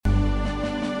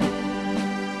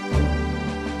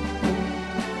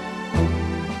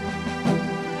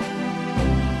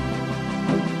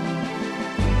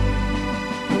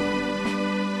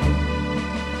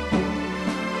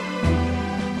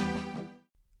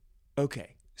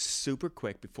Okay, super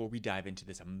quick before we dive into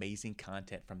this amazing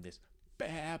content from this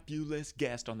fabulous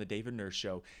guest on the David Nurse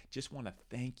Show, just want to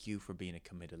thank you for being a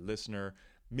committed listener.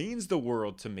 Means the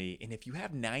world to me. And if you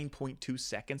have 9.2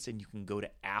 seconds and you can go to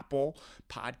Apple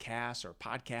Podcasts or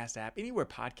podcast app, anywhere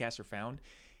podcasts are found,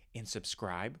 and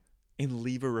subscribe and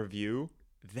leave a review,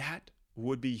 that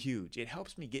would be huge. It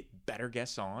helps me get better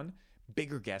guests on,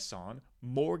 bigger guests on,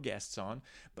 more guests on,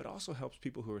 but also helps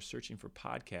people who are searching for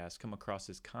podcasts come across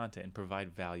this content and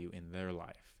provide value in their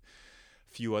life.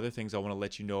 A few other things I want to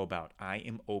let you know about. I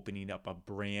am opening up a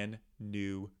brand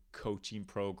new coaching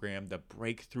program, the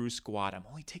Breakthrough Squad. I'm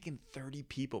only taking 30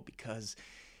 people because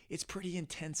it's pretty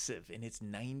intensive, and it's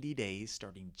 90 days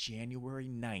starting January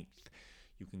 9th.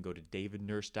 You can go to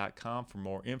davidnurse.com for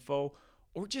more info,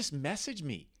 or just message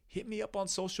me. Hit me up on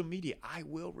social media. I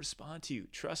will respond to you.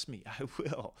 Trust me, I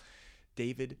will.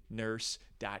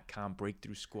 davidnurse.com,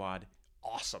 Breakthrough Squad.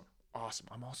 Awesome.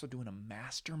 I'm also doing a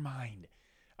mastermind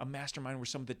where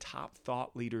some of the top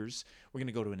thought leaders, we're going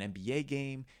to go to an NBA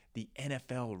game, the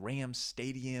NFL Rams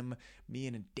Stadium. Me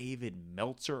and David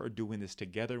Meltzer are doing this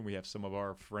together, and we have some of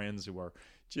our friends who are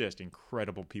just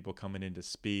incredible people coming in to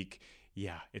speak.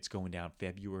 Yeah, it's going down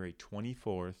February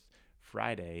 24th,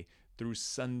 Friday, through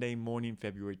Sunday morning,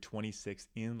 February 26th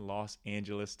in Los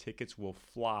Angeles. Tickets will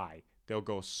fly. They'll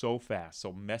go so fast.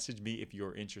 So message me if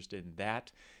you're interested in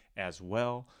that as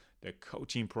well. The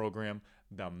coaching program,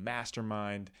 the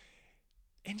mastermind,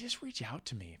 and just reach out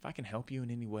to me. If I can help you in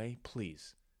any way,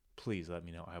 please let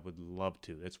me know. I would love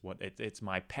to. It's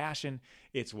my passion.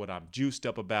 It's what I'm juiced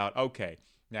up about. Okay,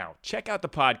 now check out the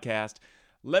podcast.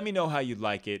 Let me know how you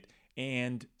like it,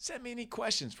 and send me any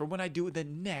questions for when I do the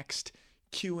next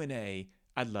Q&A.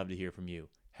 I'd love to hear from you.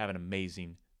 Have an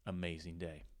amazing, amazing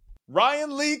day.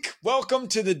 Ryan Leak, welcome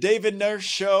to the David Nurse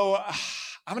Show.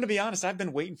 I'm going to be honest, I've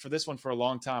been waiting for this one for a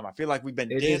long time. I feel like we've been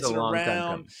dancing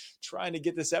around, trying to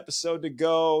get this episode to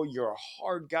go. You're a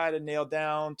hard guy to nail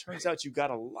down. Turns out you got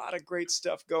a lot of great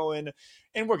stuff going,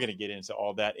 and we're going to get into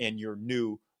all that in your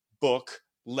new book,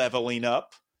 Leveling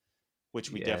Up,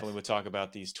 which we definitely would talk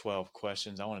about these 12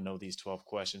 questions. I want to know these 12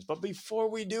 questions. But before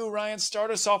we do, Ryan,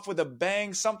 start us off with a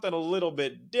bang, something a little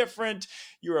bit different.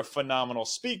 You're a phenomenal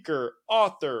speaker,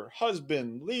 author,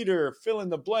 husband, leader, fill in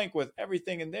the blank with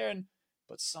everything in there.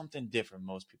 But something different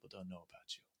most people don't know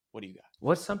about you. What do you got?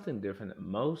 What's something different that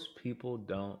most people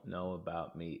don't know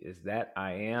about me is that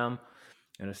I am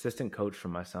an assistant coach for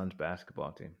my son's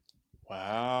basketball team.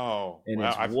 Wow. And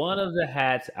it's one of the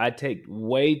hats I take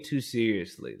way too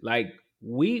seriously. Like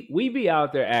we be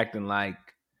out there acting like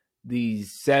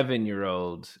these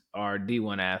 7-year-olds are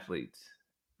D1 athletes,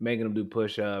 making them do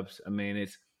push-ups. I mean,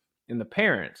 it's in the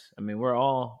parents. I mean, we're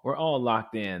all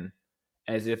locked in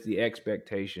as if the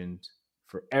expectations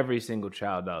for every single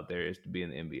child out there is to be in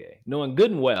the NBA, knowing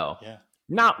good and well,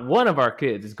 not one of our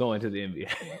kids is going to the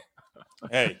NBA.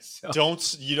 Hey,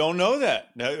 you don't know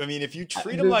that. No, I mean, if you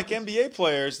treat them like NBA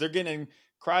players, they're getting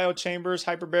cryo chambers,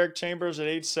 hyperbaric chambers at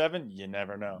age 7. You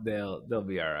never know. They'll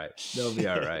be all right. They'll be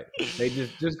all right. They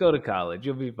just go to college.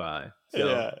 You'll be fine.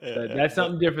 So that's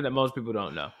something different that most people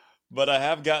don't know. But I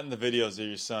have gotten the videos of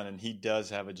your son, and he does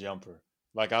have a jumper.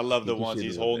 Like, I love the ones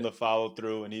he's holding the follow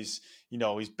through, and he's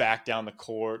back down the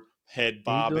court, head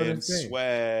bobbing,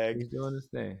 swag. He's doing his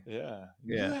thing. Yeah.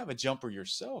 You have a jumper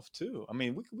yourself too. I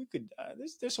mean, we could.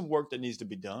 There's some work that needs to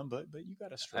be done, but you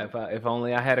got to struggle. If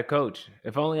only I had a coach.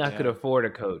 If only I could afford a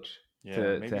coach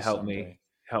to help me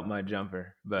help my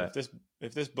jumper. But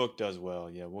if this book does well,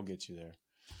 we'll get you there.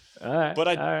 All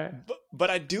right. But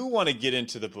I do want to get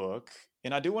into the book,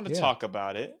 and I do want to talk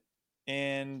about it.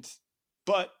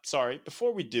 But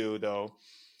before we do though,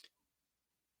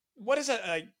 what is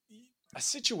a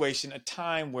situation, a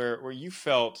time where you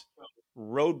felt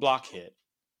roadblock hit?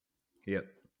 Yep.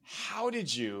 How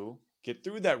did you get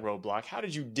through that roadblock? How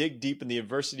did you dig deep in the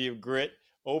adversity of grit,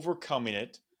 overcoming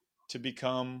it to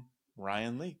become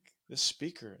Ryan Leak, the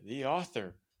speaker, the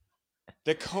author,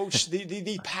 the coach,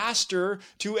 the pastor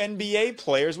to NBA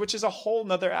players, which is a whole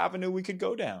nother avenue we could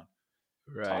go down.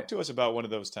 Right. Talk to us about one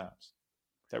of those times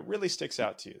that really sticks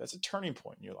out to you. That's a turning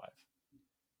point in your life.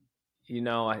 You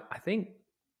know, I think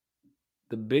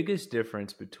the biggest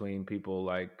difference between people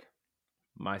like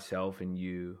myself and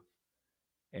you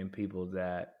and people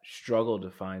that struggle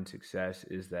to find success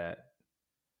is that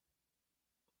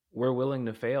we're willing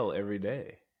to fail every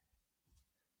day.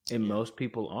 And most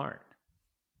people aren't.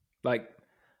 Like,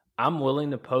 I'm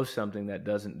willing to post something that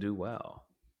doesn't do well.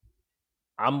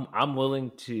 I'm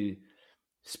willing to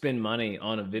spend money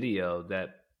on a video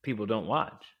that people don't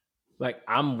watch. Like,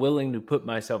 I'm willing to put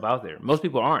myself out there. Most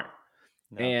people aren't.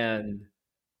 No. And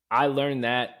I learned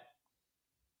that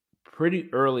pretty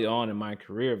early on in my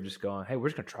career of just going, hey, we're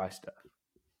just going to try stuff.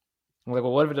 I'm like,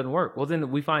 well, what if it doesn't work? Well, then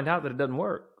we find out that it doesn't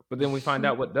work, but then we find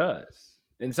out what does.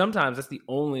 And sometimes that's the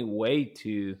only way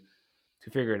to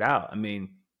figure it out. I mean,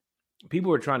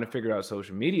 people are trying to figure out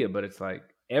social media, but it's like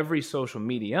every social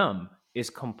medium is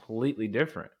completely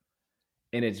different.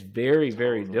 And it's very,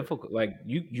 very difficult. Like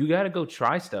you got to go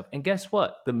try stuff. And guess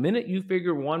what? The minute you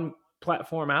figure one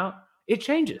platform out, it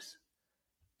changes.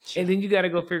 And then you got to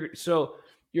go figure. So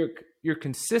you're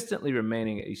consistently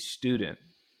remaining a student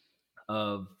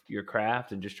of your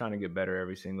craft and just trying to get better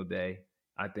every single day.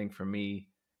 I think for me,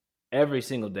 every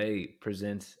single day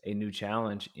presents a new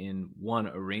challenge in one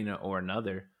arena or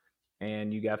another.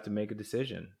 And you have to make a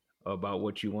decision about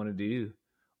what you want to do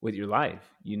with your life.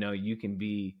 You know, you can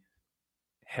be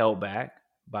held back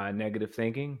by negative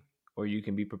thinking, or you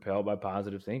can be propelled by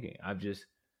positive thinking. I've just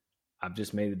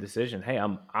made a decision. Hey,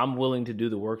 I'm willing to do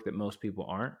the work that most people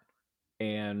aren't.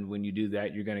 And when you do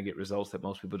that, you're going to get results that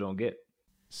most people don't get.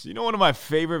 So, you know, one of my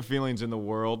favorite feelings in the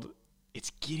world,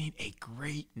 it's getting a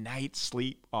great night's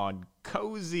sleep on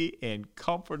cozy and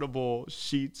comfortable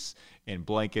sheets and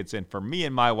blankets. And for me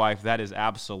and my wife, that is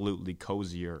absolutely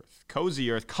Cozy Earth. Cozy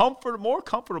Earth, more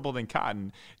comfortable than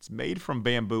cotton. It's made from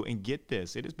bamboo. And get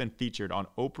this, it has been featured on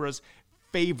Oprah's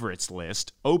favorites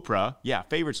list.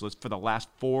 Favorites list for the last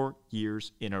 4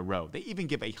 years in a row. They even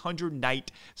give a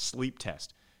 100-night sleep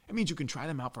test. It means you can try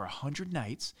them out for 100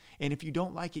 nights, and if you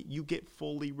don't like it, you get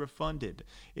fully refunded.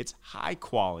 It's high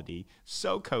quality,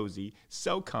 so cozy,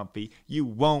 so comfy, you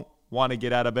won't want to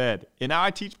get out of bed. And now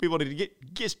I teach people to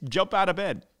just jump out of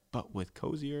bed. But with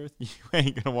Cozy Earth, you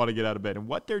ain't going to want to get out of bed. And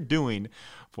what they're doing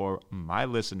for my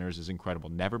listeners is incredible.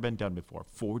 Never been done before.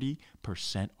 40%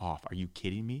 off. Are you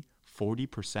kidding me?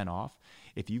 40% off.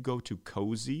 If you go to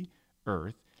Cozy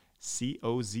Earth,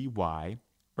 COZY,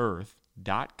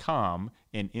 earth.com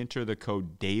and enter the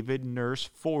code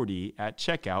DavidNurse40 at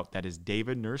checkout, that is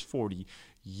DavidNurse40,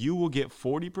 you will get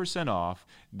 40% off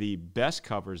the best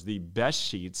covers, the best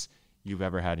sheets you've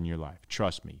ever had in your life.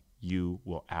 Trust me, you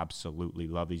will absolutely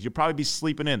love these. You'll probably be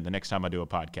sleeping in the next time I do a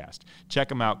podcast. Check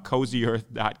them out,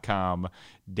 CozyEarth.com,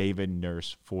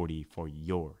 DavidNurse40 for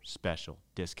your special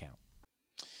discount.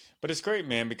 But it's great,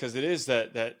 man, because it is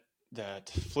that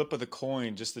flip of the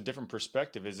coin, just a different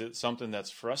perspective. Is it something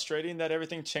that's frustrating that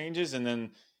everything changes and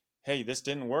then, hey, this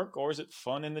didn't work? Or is it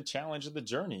fun in the challenge of the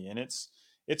journey? And it's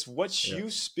what you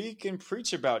speak and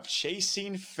preach about,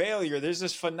 chasing failure. There's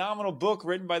this phenomenal book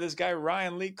written by this guy,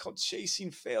 Ryan Leake, called Chasing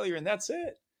Failure. And that's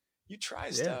it. You try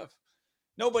stuff.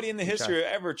 Nobody in the history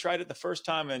ever tried it the first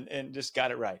time and just got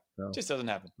it right. No. It just doesn't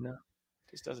happen. No.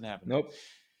 It just doesn't happen. Nope.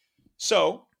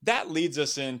 So that leads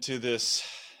us into this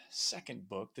second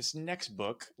book, this next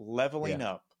book, Leveling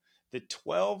Up, the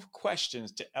 12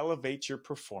 questions to elevate your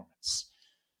performance.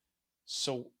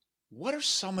 So what are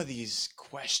some of these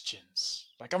questions?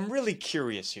 Like, I'm really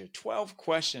curious here. 12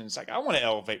 questions. Like, I want to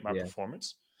elevate my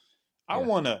performance. I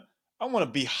want to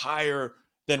be higher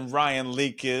than Ryan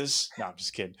Leake is. No, I'm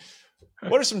just kidding.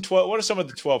 What are some of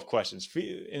the 12 questions?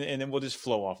 And then we'll just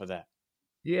flow off of that.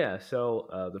 Yeah.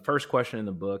 So the first question in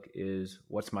the book is,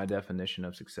 what's my definition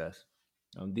of success?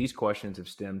 These questions have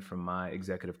stemmed from my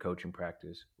executive coaching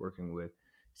practice, working with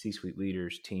C-suite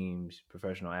leaders, teams,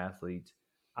 professional athletes.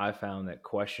 I found that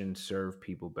questions serve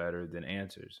people better than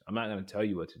answers. I'm not going to tell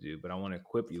you what to do, but I want to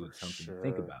equip you with something to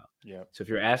think about. Yep. So if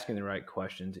you're asking the right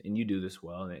questions, and you do this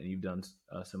well, and you've done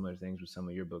similar things with some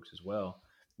of your books as well,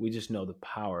 we just know the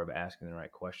power of asking the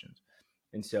right questions.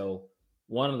 And so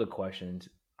one of the questions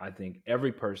I think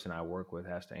every person I work with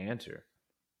has to answer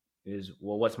is,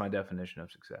 well, what's my definition of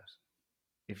success?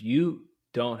 If you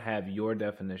don't have your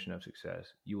definition of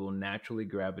success, you will naturally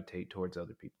gravitate towards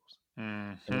other people's.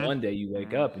 Mm-hmm. And one day you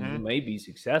wake up and you may be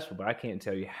successful, but I can't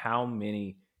tell you how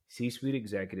many C-suite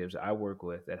executives I work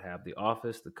with that have the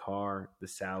office, the car, the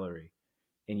salary,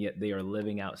 and yet they are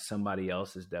living out somebody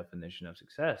else's definition of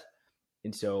success.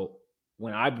 And so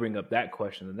when I bring up that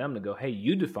question to them to go, hey,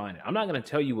 you define it. I'm not going to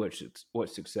tell you what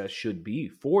success should be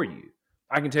for you.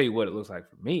 I can tell you what it looks like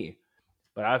for me.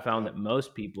 But I found that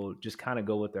most people just kind of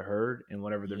go with the herd, and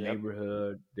whatever their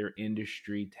neighborhood, their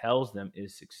industry tells them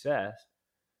is success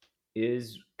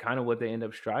is kind of what they end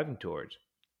up striving towards.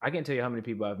 I can't tell you how many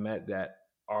people I've met that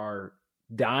are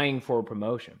dying for a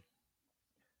promotion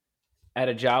at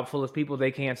a job full of people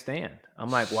they can't stand.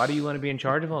 I'm like, why do you want to be in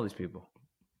charge of all these people?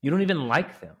 You don't even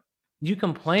like them. You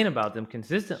complain about them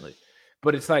consistently,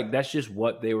 but it's like, that's just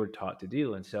what they were taught to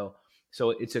do. And so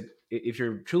if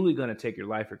you're truly going to take your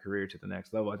life or career to the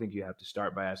next level, I think you have to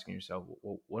start by asking yourself,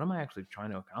 well, what am I actually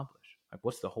trying to accomplish? Like,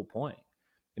 what's the whole point?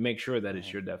 And make sure that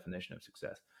it's your definition of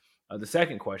success. The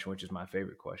second question, which is my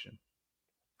favorite question,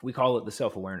 we call it the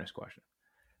self-awareness question.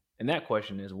 And that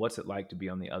question is, what's it like to be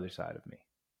on the other side of me?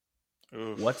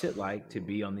 Oof. What's it like to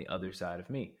be on the other side of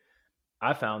me?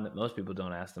 I found that most people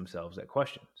don't ask themselves that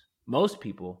question. Most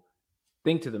people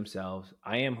think to themselves,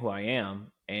 I am who I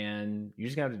am, and you're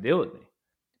just going to have to deal with me.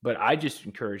 But I just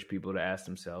encourage people to ask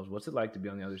themselves, what's it like to be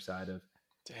on the other side of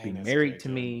being married to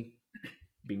me,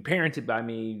 being parented by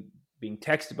me, being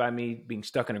texted by me, being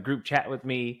stuck in a group chat with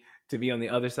me, to be on the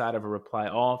other side of a reply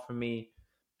all from me.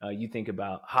 You think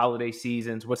about holiday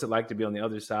seasons. What's it like to be on the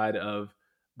other side of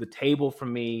the table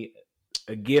from me,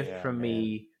 a gift from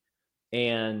me?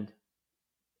 And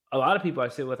a lot of people I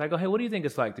sit with, I go, hey, what do you think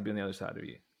it's like to be on the other side of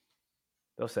you?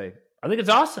 They'll say, I think it's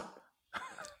awesome.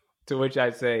 To which I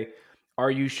say,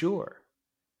 are you sure?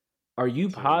 Are you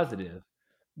positive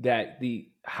that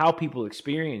how people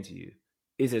experience you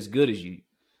is as good as you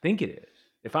think it is?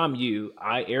 If I'm you,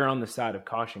 I err on the side of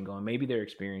caution, going, maybe their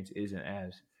experience isn't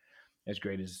as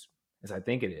great as I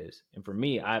think it is. And for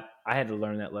me, I had to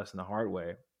learn that lesson the hard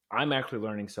way. I'm actually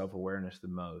learning self-awareness the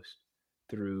most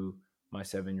through my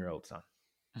 7-year-old son.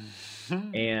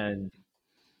 And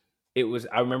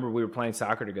I remember we were playing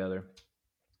soccer together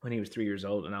when he was 3 years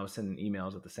old, and I was sending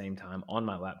emails at the same time on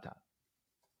my laptop.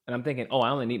 And I'm thinking, I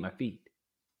only need my feet.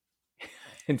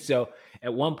 And so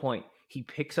at one point, he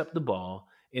picks up the ball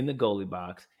in the goalie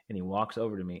box, and he walks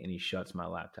over to me, and he shuts my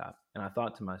laptop. And I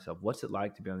thought to myself, what's it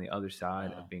like to be on the other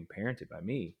side of being parented by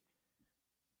me?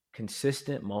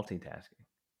 Consistent multitasking.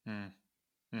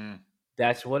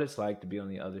 That's what it's like to be on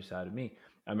the other side of me.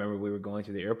 I remember we were going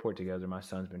to the airport together. My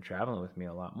son's been traveling with me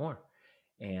a lot more.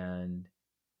 And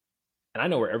I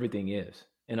know where everything is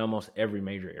in almost every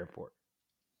major airport.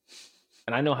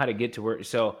 And I know how to get to where.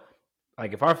 So,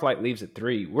 like, if our flight leaves at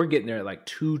 3, we're getting there at like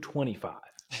 2:25.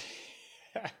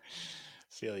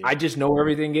 I just know where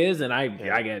everything is, and I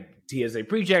get TSA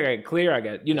pre-check, I get clear, I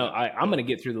get, I'm going to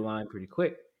get through the line pretty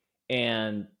quick.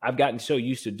 And I've gotten so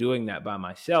used to doing that by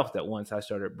myself that once I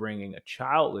started bringing a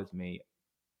child with me,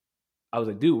 I was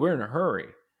like, dude, we're in a hurry.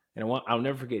 And I'll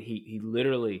never forget, he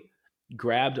literally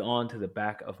grabbed onto the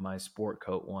back of my sport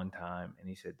coat one time, and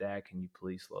he said, Dad, can you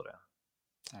please slow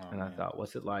down? I thought,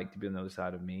 what's it like to be on the other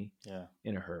side of me?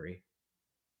 In a hurry,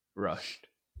 rushed.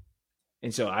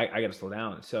 And so I got to slow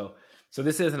down. So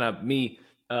this isn't me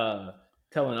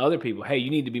telling other people, hey, you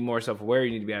need to be more self-aware.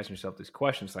 You need to be asking yourself this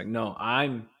question. It's like, no,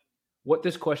 what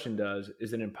this question does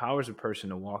is it empowers a person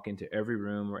to walk into every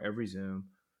room or every Zoom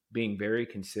being very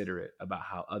considerate about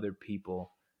how other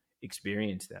people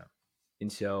experience them.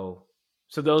 And so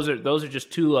those are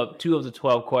just two of the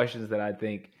 12 questions that I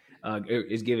think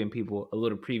is giving people a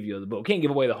little preview of the book. Can't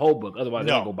give away the whole book, otherwise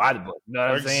they're gonna go buy the book. You know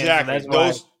what I'm saying? Exactly. So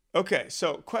that's why. Okay,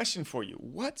 so question for you.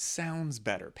 What sounds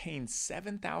better, paying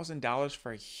 $7,000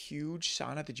 for a huge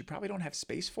sauna that you probably don't have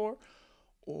space for,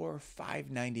 or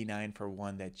 $599 for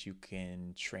one that you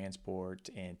can transport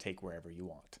and take wherever you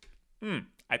want?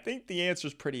 I think the answer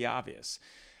is pretty obvious.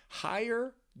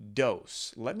 Higher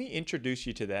Dose. Let me introduce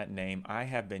you to that name. I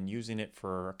have been using it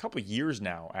for a couple years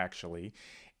now, actually,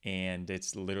 and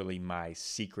it's literally my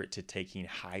secret to taking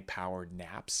high-powered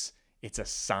naps. It's a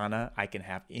sauna I can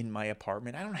have in my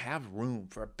apartment. I don't have room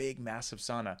for a big, massive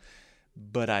sauna,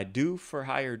 but I do for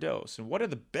Higher Dose. And what are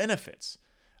the benefits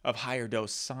of Higher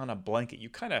Dose sauna blanket?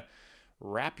 You kind of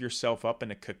wrap yourself up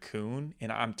in a cocoon,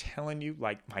 and I'm telling you,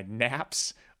 like, my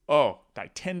naps,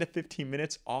 like 10 to 15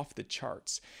 minutes off the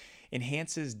charts.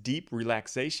 Enhances deep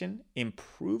relaxation,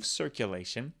 improves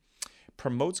circulation,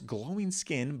 promotes glowing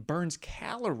skin, burns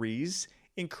calories,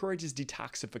 encourages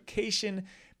detoxification,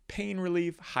 pain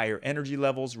relief, higher energy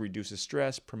levels, reduces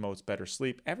stress, promotes better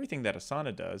sleep, everything that a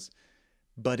sauna does,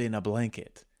 but in a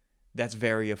blanket that's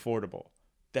very affordable,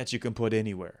 that you can put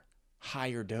anywhere.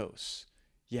 Higher Dose.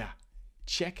 Yeah,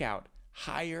 check out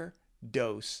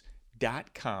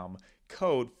higherdose.com.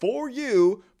 Code for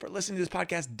you for listening to this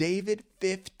podcast,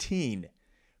 David15,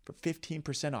 for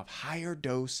 15% off.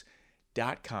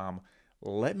 Higherdose.com.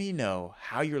 Let me know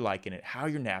how you're liking it, how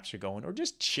your naps are going, or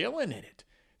just chilling in it.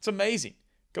 It's amazing.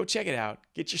 Go check it out.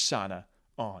 Get your sauna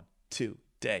on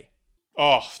today.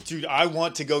 Oh, dude, I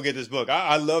want to go get this book.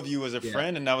 I love you as a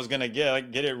friend, and I was gonna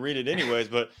get it, read it anyways.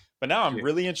 But now I'm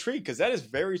really intrigued because that is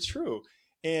very true,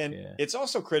 and it's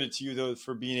also credit to you though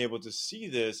for being able to see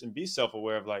this and be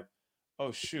self-aware of like, oh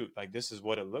shoot, like this is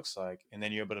what it looks like, and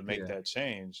then you're able to make that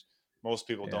change. Most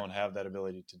people don't have that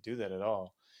ability to do that at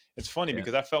all. It's funny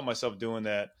because I felt myself doing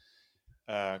that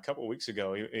a couple of weeks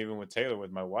ago, even with Taylor,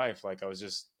 with my wife. Like I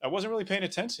wasn't really paying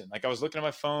attention. Like I was looking at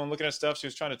my phone, looking at stuff. She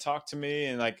was trying to talk to me,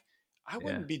 and like I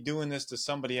wouldn't be doing this to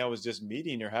somebody I was just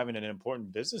meeting or having an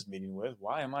important business meeting with.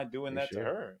 Why am I doing that to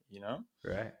her? You know?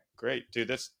 Right. Great, dude.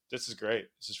 This is great.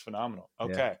 This is phenomenal.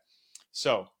 Okay. Yeah.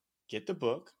 So get the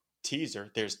book,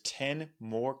 teaser. There's 10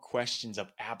 more questions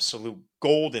of absolute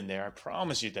gold in there. I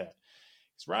promise you that.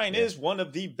 Because Ryan is one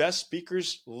of the best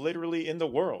speakers literally in the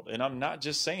world. And I'm not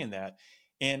just saying that.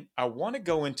 And I want to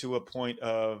go into a point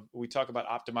of, we talk about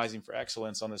optimizing for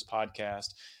excellence on this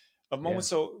podcast, a moment.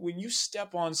 So when you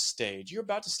step on stage, you're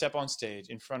about to step on stage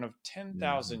in front of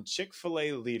 10,000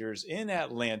 Chick-fil-A leaders in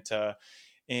Atlanta,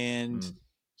 and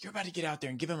you're about to get out there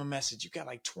and give them a message. You've got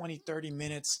like 20, 30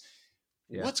 minutes.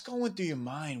 Yeah. What's going through your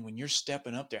mind when you're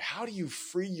stepping up there? How do you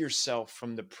free yourself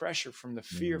from the pressure, from the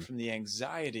fear, from the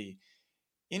anxiety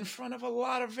in front of a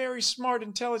lot of very smart,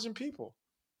 intelligent people?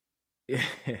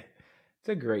 It's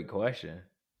a great question.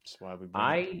 That's why we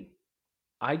bring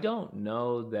I don't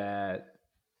know that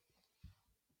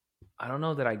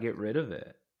I get rid of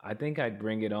it. I think I'd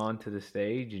bring it on to the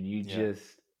stage, and you just,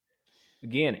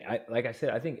 again, like I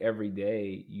said, I think every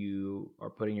day you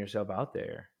are putting yourself out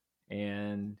there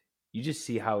and you just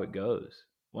see how it goes.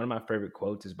 One of my favorite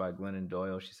quotes is by Glennon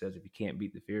Doyle. She says, if you can't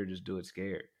beat the fear, just do it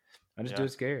scared. I just do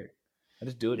it scared. I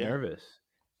just do it nervous.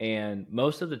 And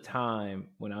most of the time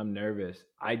when I'm nervous,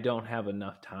 I don't have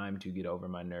enough time to get over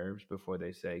my nerves before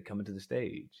they say, coming to the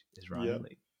stage is Ryan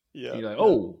Lee. Yeah. And you're like,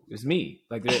 oh, it's me.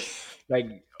 Like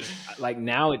like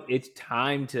now it's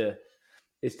time to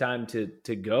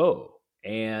go.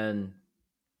 And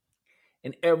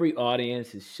every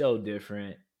audience is so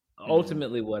different.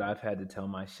 Ultimately, what I've had to tell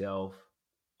myself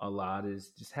a lot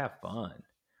is just have fun.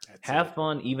 Have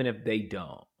fun even if they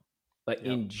don't. But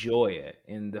enjoy it.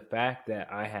 And the fact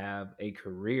that I have a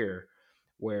career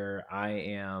where I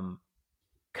am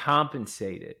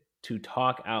compensated to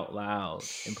talk out loud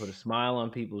and put a smile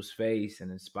on people's face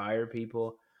and inspire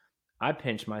people, I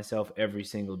pinch myself every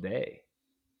single day.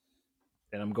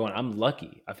 And I'm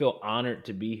lucky. I feel honored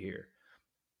to be here.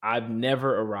 I've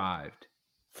never arrived.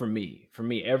 For me,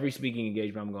 every speaking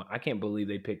engagement I'm going, I can't believe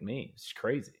they picked me. It's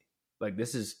crazy. Like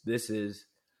this is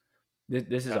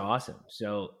awesome.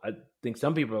 So I think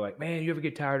some people are like, man, you ever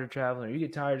get tired of traveling or you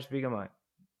get tired of speaking? I'm like,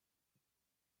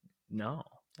 no.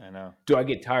 I know. Do I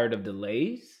get tired of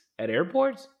delays at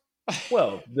airports?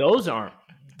 Well, those aren't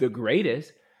the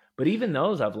greatest, but even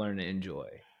those I've learned to enjoy.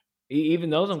 Even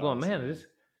those I'm going,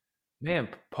 man,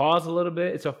 pause a little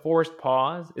bit. It's a forced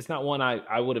pause. It's not one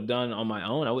I would have done on my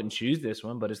own. I wouldn't choose this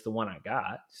one, but it's the one I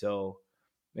got. So,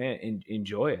 man,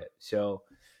 enjoy it. So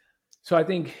I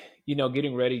think,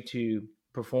 getting ready to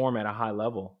perform at a high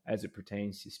level as it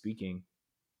pertains to speaking,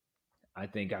 I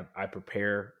think I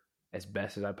prepare as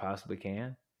best as I possibly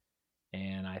can.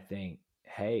 And I think,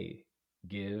 hey,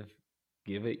 give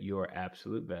it your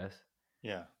absolute best.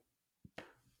 Yeah.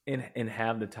 And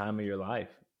have the time of your life.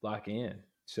 Lock in.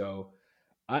 So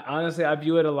I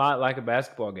view it a lot like a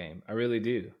basketball game. I really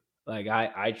do. Like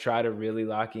I try to really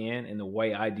lock in. And the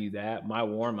way I do that, my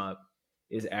warm up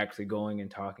is actually going and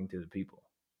talking to the people.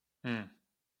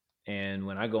 And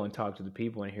when I go and talk to the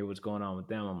people and hear what's going on with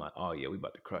them, I'm like, oh yeah, we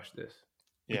about to crush this.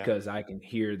 Because I can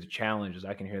hear the challenges.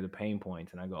 I can hear the pain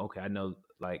points. And I go, okay, I know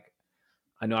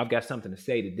I've got something to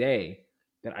say today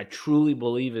that I truly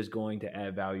believe is going to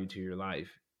add value to your life.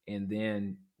 And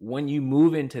then when you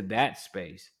move into that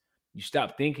space, you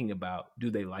stop thinking about, do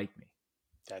they like me?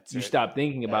 You stop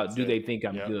thinking about, do they think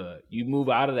I'm good? You move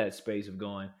out of that space of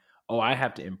going, oh, I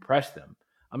have to impress them.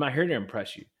 I'm not here to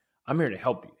impress you. I'm here to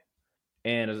help you.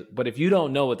 But if you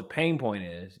don't know what the pain point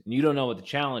is, and you don't know what the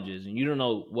challenge is, and you don't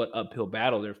know what uphill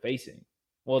battle they're facing,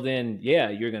 well, then,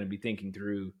 you're going to be thinking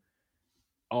through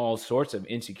all sorts of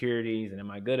insecurities. And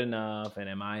am I good enough? And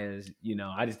am I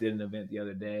I just did an event the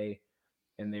other day.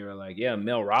 And they were like, yeah,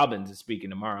 Mel Robbins is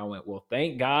speaking tomorrow. I went, well,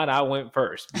 thank God I went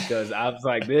first, because I was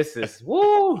like, this is,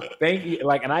 woo, thank you.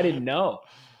 Like, and I didn't know.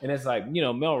 And it's like,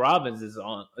 Mel Robbins is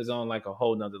on like a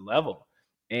whole nother level.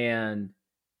 And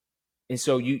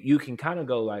so you can kind of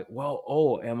go like, well,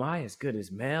 oh, am I as good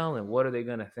as Mel? And what are they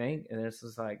going to think? And it's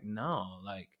just like, no,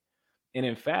 and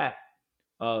in fact,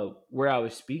 where I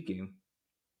was speaking,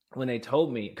 when they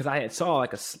told me, because I had saw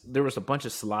there was a bunch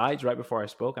of slides right before I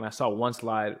spoke, and I saw one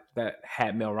slide that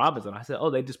had Mel Robbins, and I said, oh,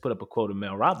 they just put up a quote of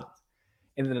Mel Robbins.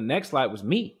 And then the next slide was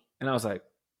me. And I was like,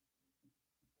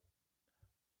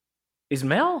 is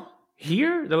Mel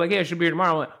here? They're like, yeah, she'll be here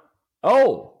tomorrow. I went,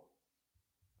 oh,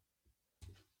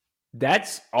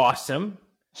 that's awesome.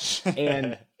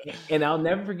 And I'll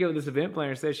never forget what this event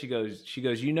planner said. She goes,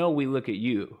 we look at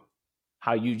you,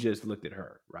 how you just looked at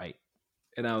her, right?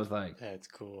 And I was like, that's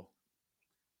cool.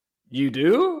 You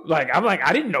do? I'm like,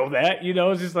 I didn't know that.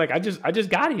 It's just like, I just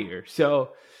got here.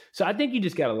 So I think you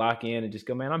just got to lock in and just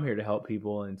go, man, I'm here to help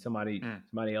people. And somebody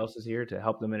else is here to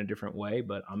help them in a different way.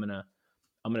 But I'm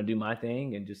I'm going to do my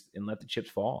thing and let the chips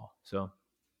fall. So,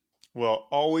 well,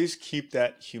 always keep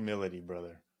that humility,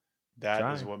 brother.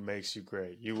 That is try. what makes you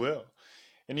great. You will.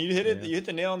 And you hit it. Yeah. You hit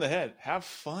the nail on the head. Have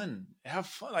fun. Have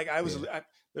fun. Like I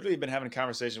literally been having a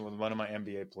conversation with one of my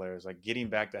NBA players, like getting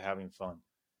back to having fun,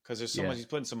 because there's so much. He's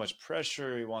putting so much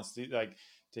pressure. He wants to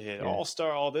hit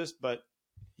all-star, all this, but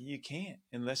you can't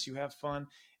unless you have fun.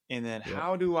 And then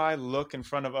how do I look in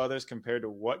front of others compared to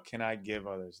what can I give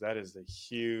others? That is the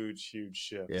huge, huge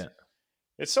shift. Yeah.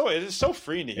 It is so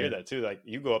freeing to hear that too. Like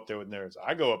you go up there with nerves.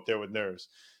 I go up there with nerves.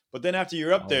 But then after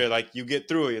you're up there, like you get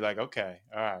through it, you're like, okay,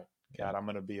 all right, God, I'm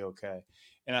going to be okay.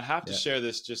 And I have to share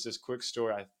this quick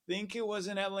story. I think it was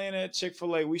in Atlanta at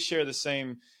Chick-fil-A. We share the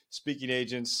same speaking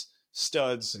agents,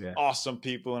 studs, awesome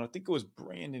people. And I think it was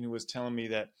Brandon who was telling me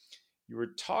that you were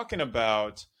talking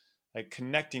about like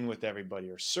connecting with everybody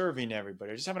or serving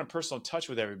everybody or just having a personal touch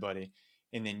with everybody.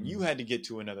 And then you had to get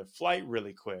to another flight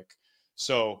really quick.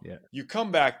 So you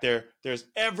come back there, there's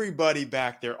everybody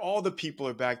back there. All the people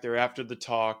are back there after the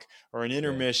talk or an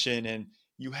intermission. And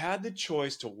you had the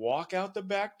choice to walk out the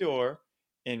back door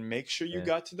and make sure you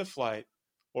got to the flight,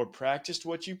 or practiced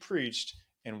what you preached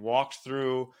and walked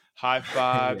through,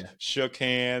 high-fived, shook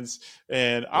hands.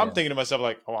 And I'm thinking to myself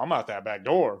like, oh, I'm out that back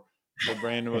door. But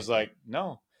Brandon was like,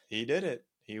 no, he did it.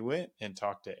 He went and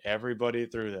talked to everybody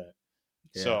through that.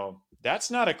 Yeah. So that's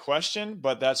not a question,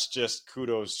 but that's just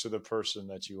kudos to the person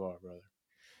that you are, brother.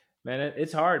 Man,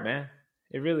 it's hard, man.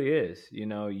 It really is. You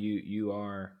know,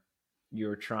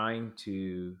 you're trying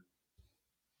to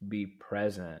be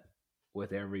present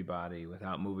with everybody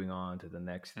without moving on to the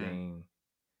next thing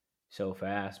so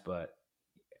fast. But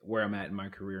where I'm at in my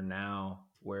career now,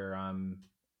 where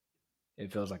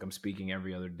it feels like I'm speaking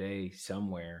every other day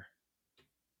somewhere,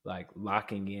 like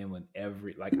locking in with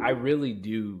I really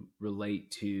do relate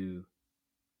to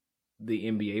the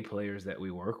NBA players that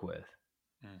we work with,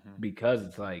 because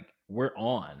it's like we're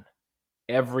on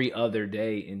every other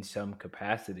day in some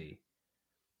capacity,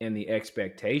 and the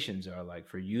expectations are like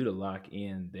for you to lock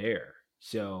in there.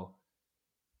 So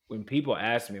when people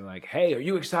ask me like, hey, are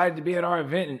you excited to be at our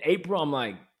event in April? I'm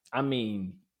like, I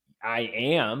mean, I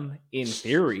am in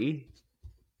theory,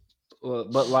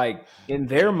 but like in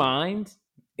their minds,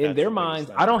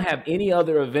 I don't have any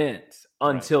other events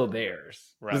until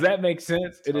theirs. Right. Does that make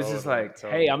sense? It is just like,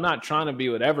 hey, I'm not trying to be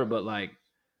whatever, but like,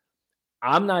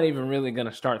 I'm not even really going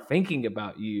to start thinking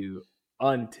about you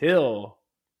until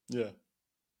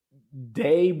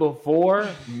day before,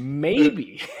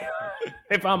 maybe,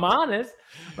 if I'm honest.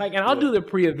 Like, and I'll do the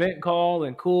pre-event call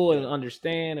and cool and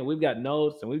understand, and we've got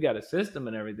notes and we've got a system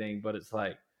and everything, but it's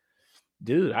like,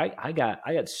 dude, I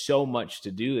got so much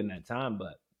to do in that time.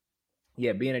 But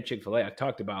yeah, being at Chick-fil-A, I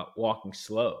talked about walking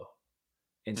slow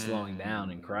and slowing down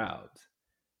in crowds.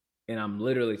 And I'm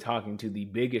literally talking to the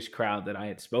biggest crowd that I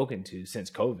had spoken to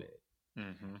since COVID.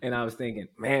 And I was thinking,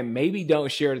 man, maybe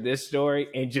don't share this story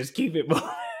and just keep it moving.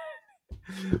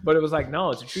 But it was like, no,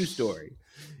 it's a true story.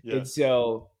 And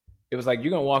so it was like,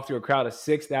 you're going to walk through a crowd of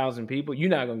 6,000 people. You're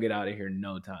not going to get out of here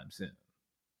no time soon.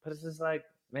 But it's just like,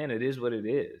 man, it is what it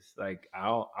is. Like,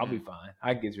 I'll be fine.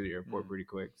 I can get to the airport pretty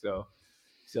quick. So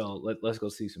let's go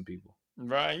see some people.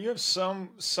 Right. You have some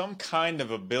kind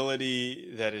of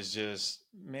ability that is just,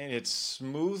 man, it's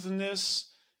smoothness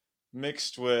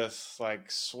mixed with like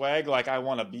swag, like I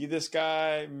want to be this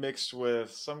guy, mixed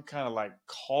with some kind of like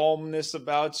calmness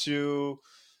about you.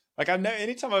 Like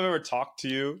anytime I've ever talked to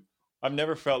you, I've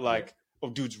never felt like, oh,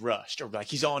 dude's rushed, or like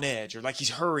he's on edge, or like he's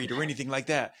hurried, or anything like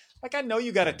that. Like, I know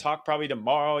you got to talk probably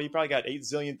tomorrow. You probably got 8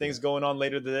 zillion things going on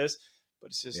later than this, but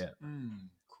it's just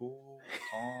cool,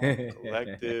 calm,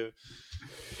 collective.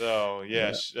 So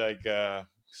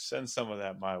send some of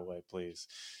that my way, please.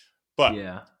 But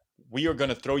we are going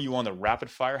to throw you on the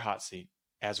rapid fire hot seat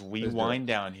as we wind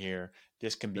down here.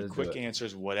 This can be quick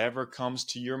answers, whatever comes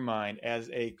to your mind.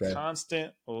 As a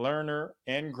constant learner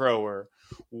and grower,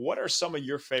 what are some of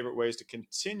your favorite ways to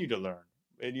continue to learn?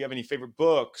 Do you have any favorite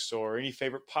books or any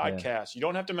favorite podcasts? You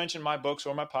don't have to mention my books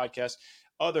or my podcast,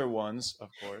 other ones, of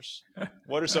course.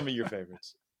 What are some of your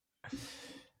favorites?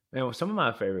 Man, well, some of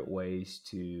my favorite ways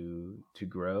to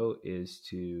grow is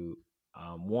to,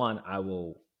 one, I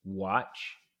will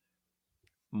watch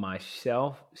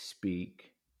myself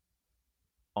speak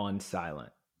on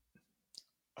silent.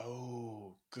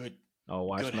 Oh, good. I'll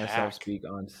watch myself speak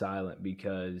on silent,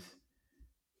 because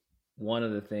one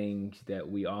of the things that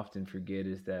we often forget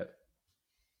is that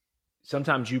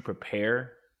sometimes you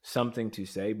prepare something to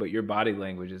say, but your body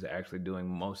language is actually doing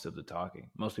most of the talking.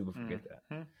 Most people forget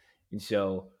that. And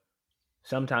so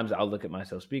sometimes I'll look at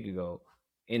myself speak and go,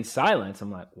 in silence,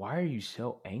 I'm like, why are you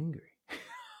so angry?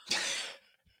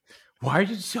 why are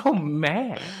you so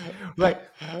mad? Like,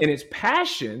 and its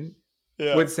passion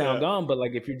would sound on, but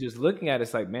like if you're just looking at it,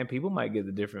 it's like, man, people might get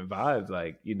the different vibes,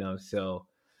 like, you know. So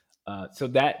so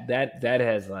that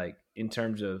has, like, in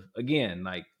terms of, again,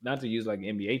 like, not to use like an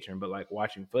NBA term, but like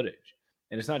watching footage.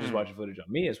 And it's not just watching footage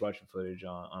on me, it's watching footage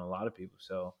on a lot of people.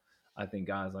 So I think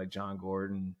guys like John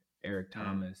Gordon, Eric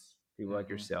Thomas, people like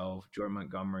yourself, Jordan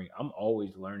Montgomery, I'm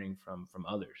always learning from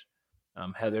others.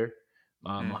 Heather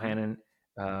Mohanan,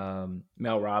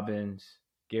 Mel Robbins,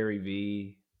 Gary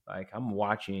Vee. Like, I'm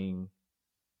watching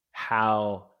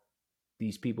how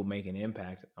these people make an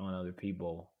impact on other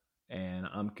people, and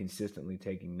I'm consistently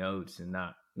taking notes and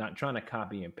not trying to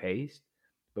copy and paste,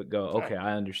 but go, okay,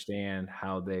 I understand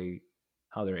how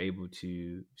they're able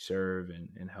to serve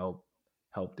and help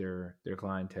their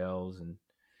clientels,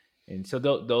 and so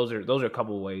those are a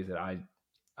couple of ways that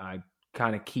I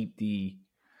kind of keep the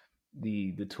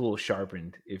tool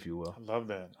sharpened, if you will. I love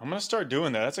that. I'm going to start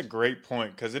doing that. That's a great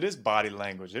point, because it is body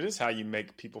language. It is how you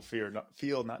make people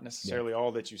feel not necessarily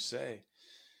all that you say.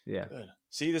 Yeah. Good.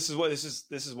 See, this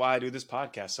is why I do this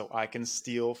podcast, so I can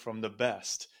steal from the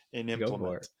best and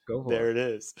implement. Go for there it.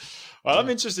 It is. Well, I'm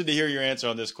interested to hear your answer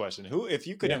on this question. Who, if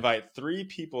you could invite 3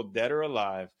 people, dead or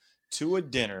alive, to a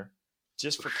dinner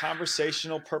just for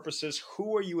conversational purposes,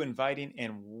 who are you inviting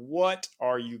and what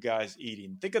are you guys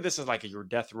eating? Think of this as like your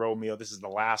death row meal. This is the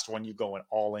last one. You going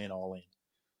all in.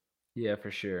 Yeah, for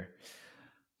sure.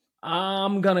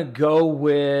 I'm going to go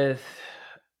with,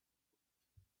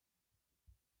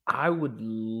 I would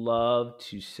love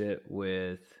to sit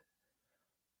with,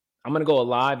 I'm going to go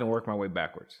alive and work my way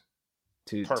backwards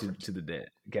to the dead.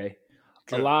 Okay.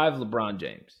 Good. Alive, LeBron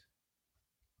James.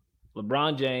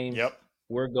 Yep.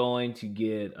 We're going to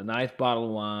get a nice bottle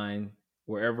of wine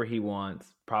wherever he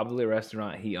wants, probably a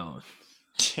restaurant he owns.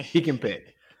 He can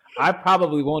pick. I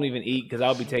probably won't even eat because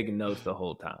I'll be taking notes the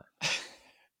whole time.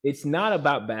 It's not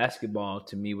about basketball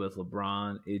to me with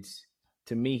LeBron. It's,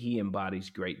 to me, he embodies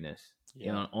greatness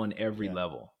on every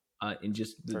level. And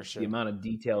just the amount of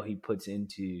detail he puts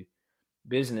into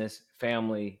business,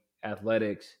 family,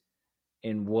 athletics,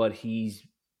 and what he's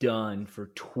done for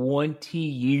 20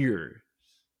 years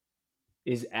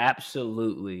is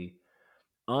absolutely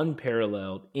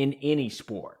unparalleled in any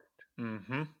sport.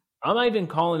 Mm-hmm. I'm not even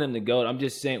calling him the GOAT. I'm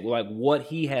just saying, like, what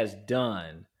he has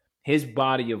done, his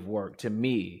body of work, to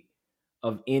me,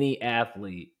 of any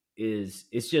athlete,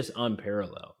 it's just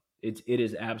unparalleled. It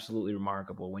is absolutely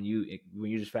remarkable. When you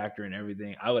just factor in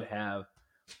everything, I would have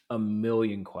a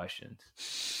million questions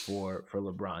for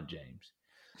LeBron James.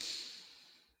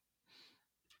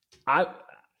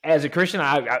 As a Christian,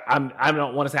 I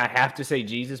don't want to say I have to say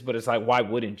Jesus, but it's like, why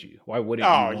wouldn't you? Why wouldn't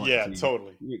you? Oh yeah,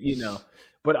 totally. You know,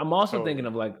 but I'm also thinking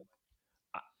of, like,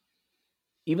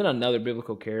 even another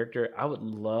biblical character. I would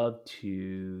love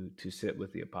to sit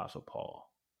with the Apostle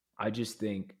Paul. I just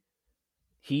think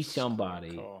he's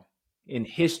somebody in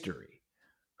history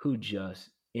who just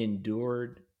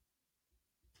endured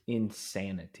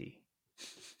insanity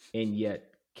and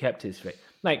yet kept his faith.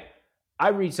 Like, I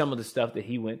read some of the stuff that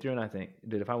he went through, and I think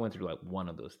that if I went through like one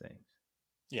of those things,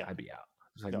 I'd be out.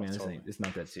 It's like, man, it's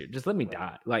not that serious. Just let me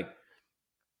die. Like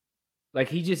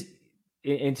he just,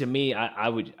 and to me, I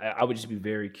would just be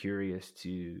very curious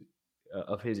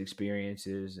of his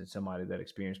experiences, and somebody that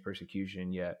experienced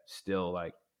persecution yet still,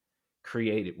 like,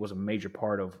 was a major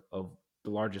part of the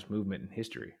largest movement in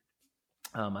history.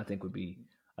 I think would be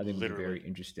very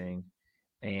interesting.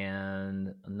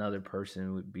 And another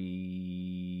person would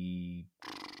be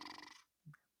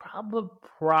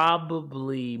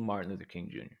probably Martin Luther King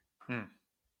Jr.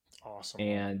 Awesome.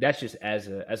 And that's just as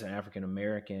an African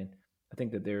American. I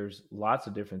think that there's lots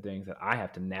of different things that I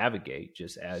have to navigate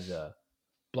just as a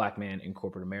Black man in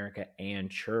corporate America and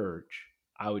church.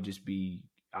 I would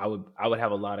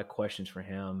have a lot of questions for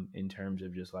him in terms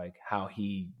of just like how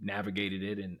he navigated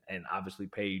it and obviously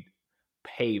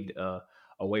paved a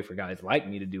way for guys like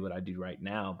me to do what I do right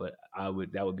now. But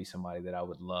that would be somebody that I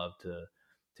would love to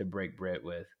break bread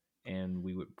with. And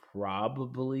we would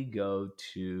probably go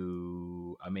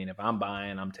to, I mean, if I'm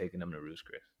buying, I'm taking them to Ruth's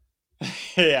Chris.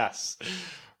 Yes.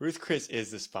 Ruth Chris is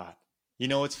the spot. You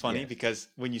know, it's funny because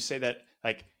when you say that,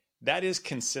 like, that is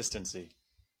consistency.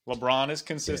 LeBron is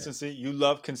consistency. Yeah. You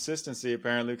love consistency,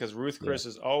 apparently, because Ruth Chris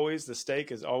is always, the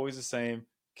steak is always the same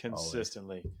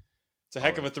consistently. Always. It's a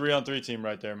heck of a 3-on-3 team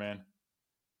right there, man.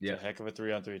 Yeah. It's a heck of a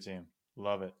 3-on-3 team.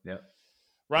 Love it. Yep.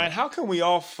 Ryan, how can we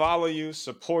all follow you,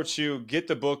 support you, get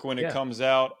the book when it comes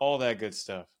out, all that good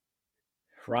stuff?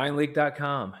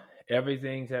 RyanLeak.com.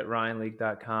 Everything's at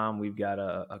RyanLeak.com. We've got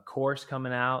a course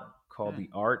coming out called The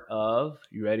Art of,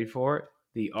 you ready for it?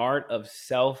 The Art of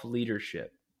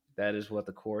Self-Leadership. That is what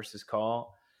the course is called.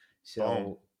 Boom.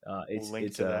 So it's We'll link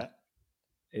it's to a that.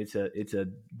 it's a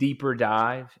deeper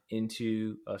dive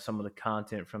into some of the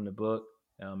content from the book.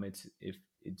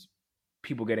 It's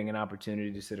people getting an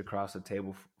opportunity to sit across the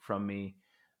table from me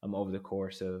over the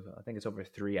course of, I think it's over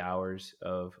 3 hours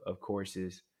of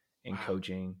courses and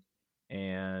coaching.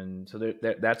 And so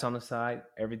that's on the site.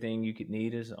 Everything you could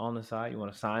need is on the site. You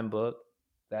want a signed book,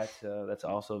 that's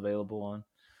also available on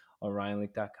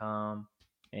RyanLeak.com,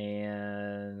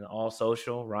 and all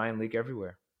social, Ryan Leak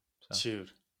everywhere. So.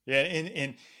 Dude. Yeah,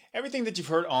 and everything that you've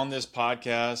heard on this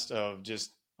podcast of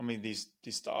just, I mean, these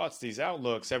thoughts, these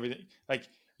outlooks, everything, like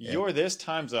you're this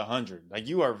times 100. Like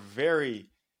you are very,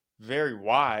 very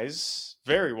wise,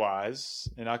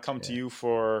 and I come to you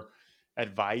for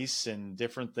advice and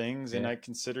different things, and I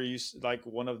consider you like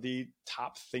one of the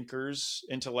top thinkers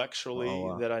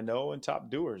intellectually that I know, and top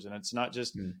doers. And it's not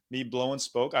just me blowing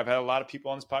smoke. I've had a lot of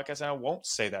people on this podcast, and I won't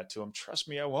say that to them. Trust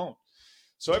me, I won't.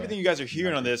 So everything you guys are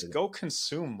hearing on this, go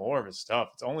consume more of his stuff.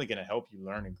 It's only going to help you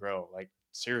learn and grow. Like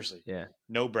seriously,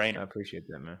 no brainer. I appreciate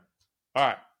that, man. All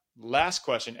right, last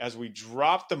question. As we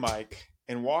drop the mic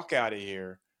and walk out of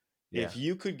here, if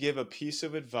you could give a piece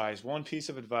of advice, one piece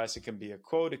of advice, it can be a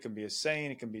quote, it can be a saying,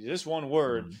 it can be just one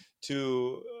word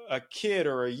to a kid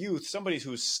or a youth, somebody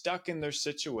who's stuck in their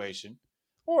situation,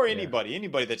 or anybody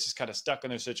that's just kind of stuck in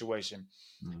their situation,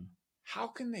 how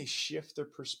can they shift their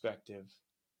perspective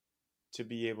to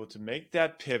be able to make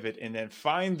that pivot and then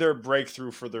find their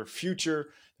breakthrough for their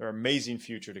future, their amazing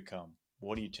future to come?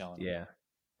 What are you telling them? Yeah.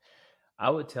 I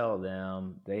would tell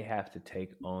them they have to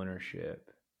take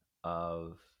ownership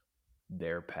of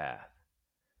their path.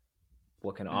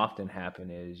 What can often happen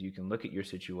is you can look at your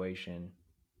situation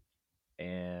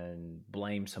and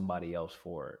blame somebody else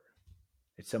for it.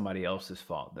 It's somebody else's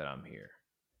fault that I'm here.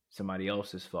 Somebody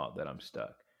else's fault that I'm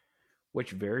stuck,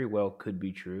 which very well could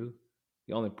be true.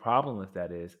 The only problem with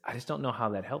that is I just don't know how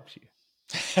that helps you.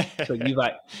 So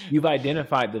you've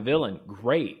identified the villain.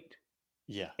 Great.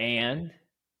 Yeah. And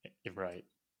you're right.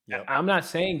 Yep. I'm not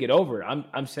saying get over it.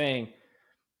 I'm saying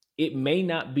it may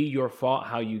not be your fault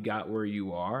how you got where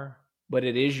you are, but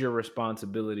it is your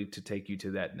responsibility to take you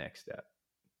to that next step.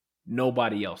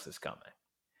 Nobody else is coming.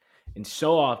 And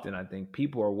so often I think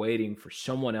people are waiting for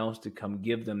someone else to come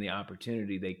give them the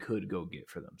opportunity they could go get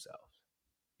for themselves.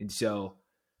 And so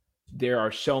there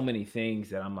are so many things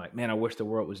that I'm like, man, I wish the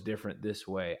world was different this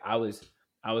way. I was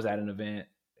at an event.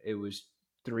 It was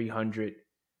 300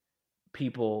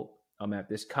 people. I'm at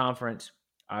this conference.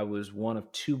 I was one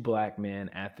of 2 black men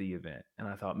at the event. And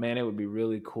I thought, man, it would be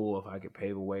really cool if I could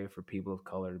pave a way for people of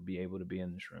color to be able to be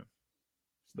in this room.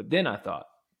 But then I thought,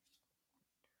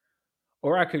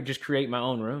 or I could just create my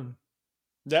own room.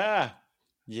 Yeah.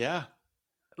 Yeah.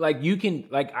 Like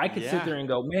I could sit there and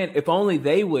go, man, if only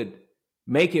they would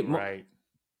make it more. Right.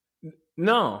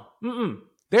 No,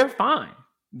 they're fine.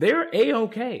 They're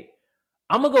A-okay.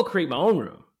 I'm going to go create my own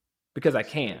room because I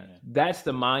can. That's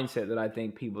the mindset that I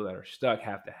think people that are stuck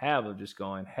have to have, of just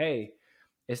going, hey,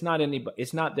 it's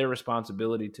not their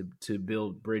responsibility to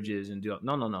build bridges and do it.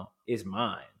 No. It's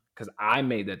mine because I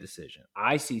made that decision.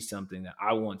 I see something that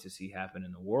I want to see happen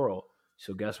in the world.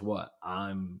 So guess what?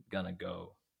 I'm going to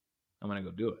go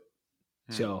do it.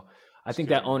 So I think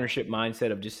that ownership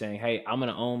mindset of just saying, hey, I'm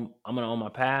going to own my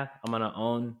path. I'm going to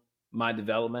own my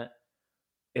development.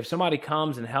 If somebody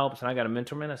comes and helps and I got a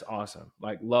mentor, man, that's awesome.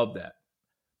 Like, love that.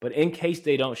 But in case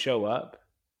they don't show up,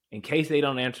 in case they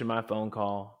don't answer my phone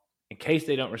call, in case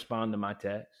they don't respond to my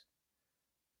text,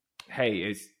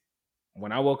 hey,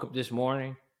 when I woke up this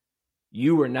morning,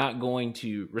 you were not going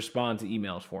to respond to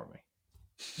emails for me.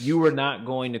 You were not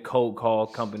going to cold call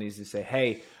companies to say,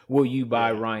 hey, will you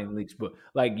buy Ryan Leak's book?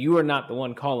 Like, you are not the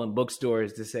one calling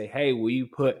bookstores to say, hey, will you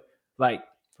put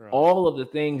all of the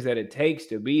things that it takes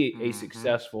to be a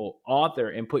successful author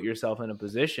and put yourself in a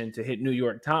position to hit New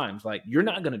York Times. Like, you're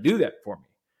not going to do that for me.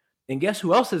 And guess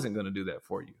who else isn't going to do that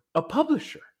for you? A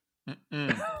publisher.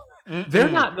 They're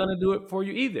not going to do it for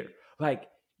you either. Like,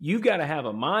 you've got to have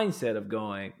a mindset of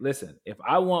going, listen, if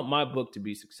I want my book to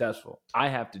be successful, I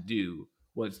have to do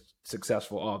what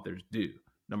successful authors do.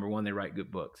 Number one, they write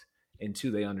good books. And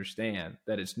 2, they understand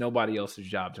that it's nobody else's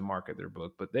job to market their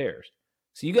book but theirs.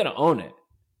 So you got to own it.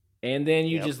 And then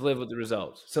you just live with the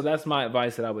results. So that's my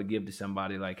advice that I would give to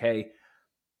somebody, like, hey,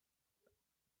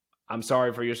 I'm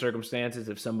sorry for your circumstances.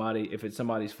 If it's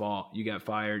somebody's fault, you got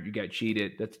fired, you got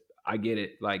cheated. I get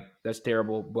it. Like, that's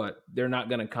terrible, but they're not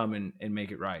going to come and make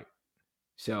it right.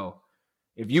 So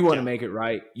if you want to make it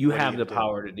right, you have the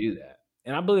power to do that.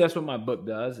 And I believe that's what my book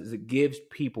does, is it gives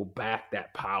people back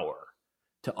that power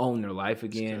to own their life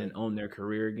again and own their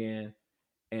career again.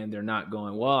 and they're not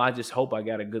going, well, I just hope I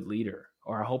got a good leader,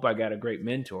 or I hope I got a great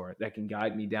mentor that can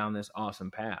guide me down this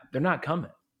awesome path. They're not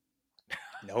coming.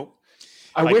 Nope.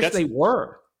 I wish they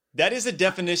were. That is a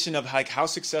definition of like how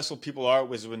successful people are,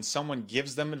 was when someone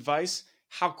gives them advice,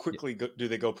 how quickly do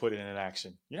they go put it in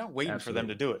action? You're not waiting for them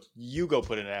to do it. You go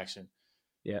put it in action.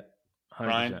 Yeah. 100%.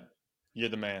 Ryan, you're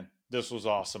the man. This was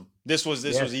awesome. This was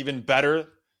even better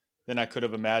than I could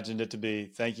have imagined it to be.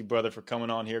 Thank you, brother, for coming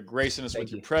on here, gracing us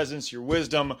with your presence, your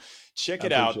wisdom. Check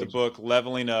it out, the book,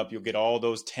 Leveling Up. You'll get all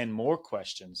those 10 more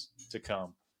questions to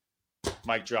come.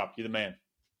 Mic drop. You're the man.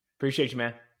 Appreciate you,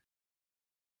 man.